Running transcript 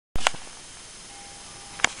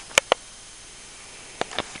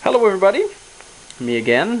Hello everybody, me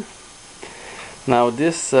again. Now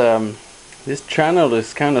this channel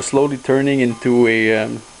is kind of slowly turning into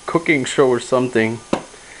a cooking show or something.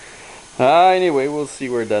 Anyway, we'll see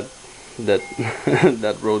where that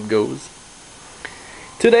that road goes.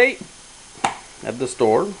 Today at the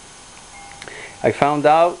store I found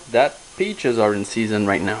out that peaches are in season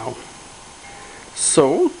right now.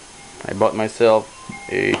 So I bought myself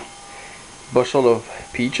a bushel of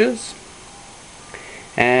peaches,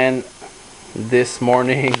 and this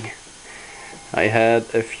morning I had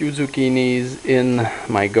a few zucchinis in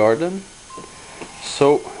my garden.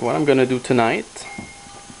 So what I'm gonna do tonight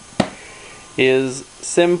is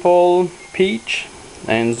simple peach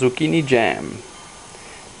and zucchini jam.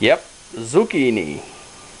 Yep, zucchini.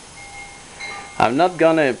 I'm not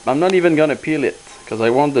even gonna peel it because I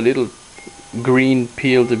want the little green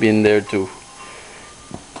peel to be in there too.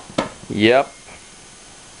 Yep.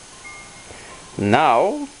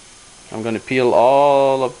 Now I'm gonna peel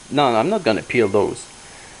all of, no, I'm not gonna peel those.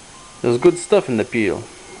 There's good stuff in the peel.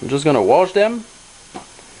 I'm just gonna wash them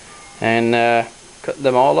and cut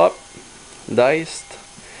them all up, diced,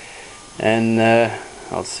 and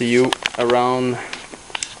I'll see you around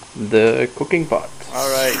the cooking pot.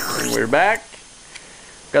 Alright, we're back.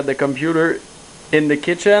 Got the computer in the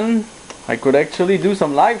kitchen. I could actually do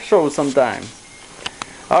some live shows sometime.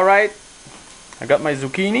 Alright, I got my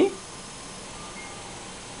zucchini.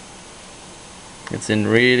 It's in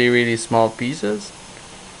really small pieces.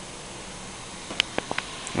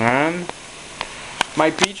 And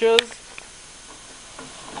my peaches,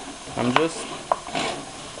 I'm just,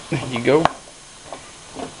 there you go,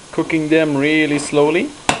 cooking them really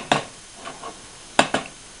slowly.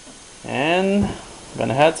 And I'm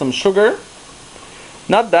gonna add some sugar.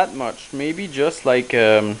 Not that much, maybe just like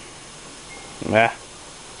 8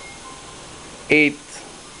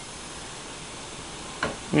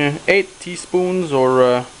 teaspoons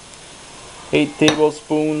or 8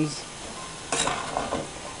 tablespoons,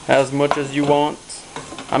 as much as you want.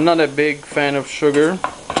 I'm not a big fan of sugar,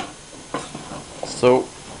 so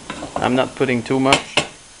I'm not putting too much.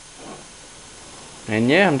 And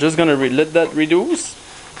yeah, I'm just gonna let that reduce,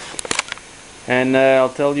 and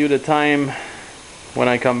I'll tell you the time when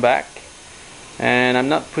I come back. And I'm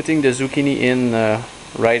not putting the zucchini in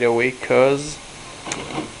right away because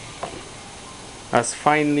as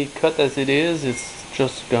finely cut as it is, it's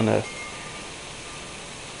just gonna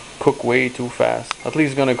cook way too fast. At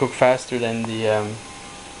least it's gonna cook faster than the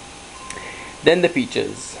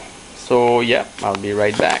peaches. So yeah, I'll be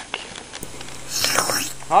right back.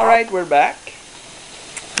 Alright, we're back.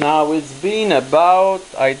 Now it's been about,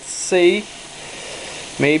 I'd say,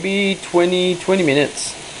 maybe 20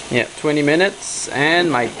 minutes. Yeah, 20 minutes,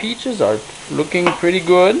 and my peaches are looking pretty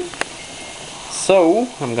good. So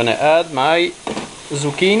I'm gonna add my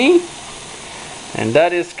zucchini, and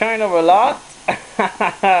that is kind of a lot.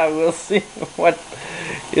 We'll see what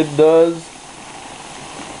it does.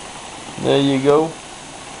 There you go.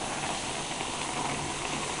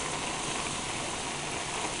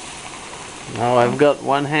 Now I've got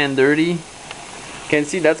one hand dirty. Can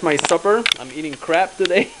see that's my supper. I'm eating crap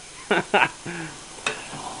today.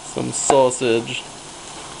 Some sausage.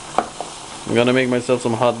 I'm gonna make myself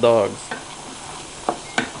some hot dogs.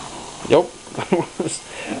 Yup.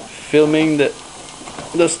 Filming the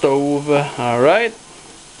stove. Alright.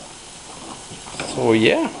 So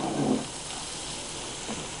yeah.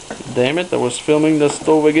 Damn it, I was filming the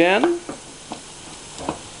stove again.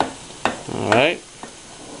 Alright.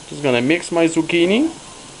 Just gonna mix my zucchini.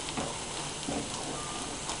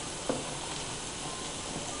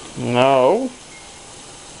 Now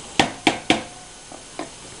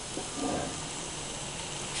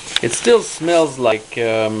it still smells like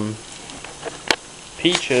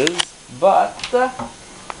peaches, but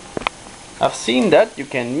I've seen that you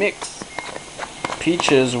can mix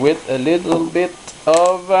peaches with a little bit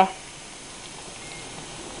of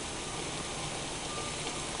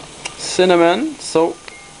cinnamon, so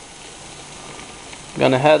I'm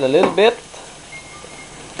gonna add a little bit.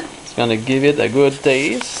 It's gonna give it a good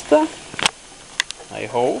taste, I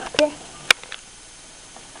hope.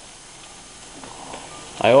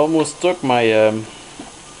 I almost took my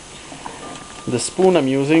the spoon I'm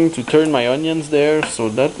using to turn my onions there, so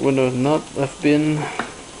that would not have been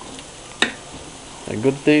a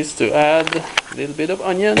good taste to add a little bit of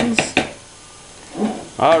onions.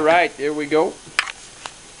 Alright, here we go.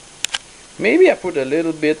 Maybe I put a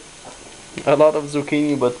lot of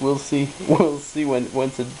zucchini, but we'll see. We'll see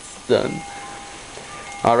once it's done.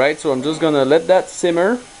 Alright, so I'm just gonna let that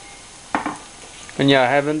simmer. And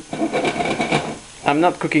yeah, I'm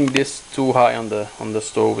not cooking this too high on the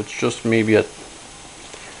stove. It's just maybe at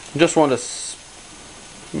Just want to,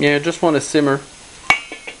 just want to simmer.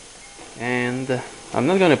 And I'm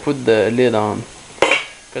not gonna put the lid on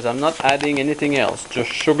because I'm not adding anything else,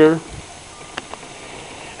 just sugar,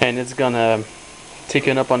 and it's gonna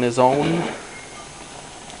thicken up on its own.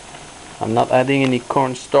 I'm not adding any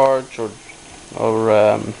cornstarch or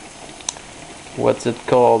what's it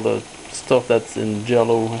called, the stuff that's in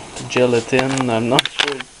gelatin. I'm not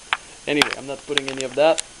sure. Anyway, I'm not putting any of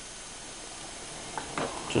that.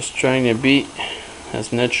 Just trying to be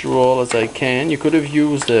as natural as I can. You could have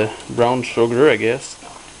used brown sugar, I guess,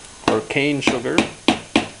 or cane sugar.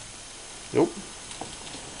 Nope.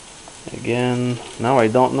 Again, now I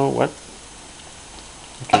don't know what.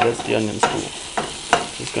 Okay, that's the onion spool.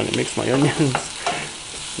 Just gonna mix my onions.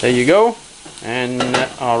 There you go. And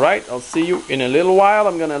alright, I'll see you in a little while.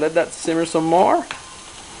 I'm gonna let that simmer some more.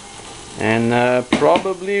 And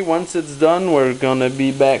probably once it's done, we're gonna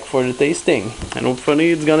be back for the tasting. And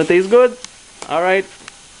hopefully it's gonna taste good. Alright.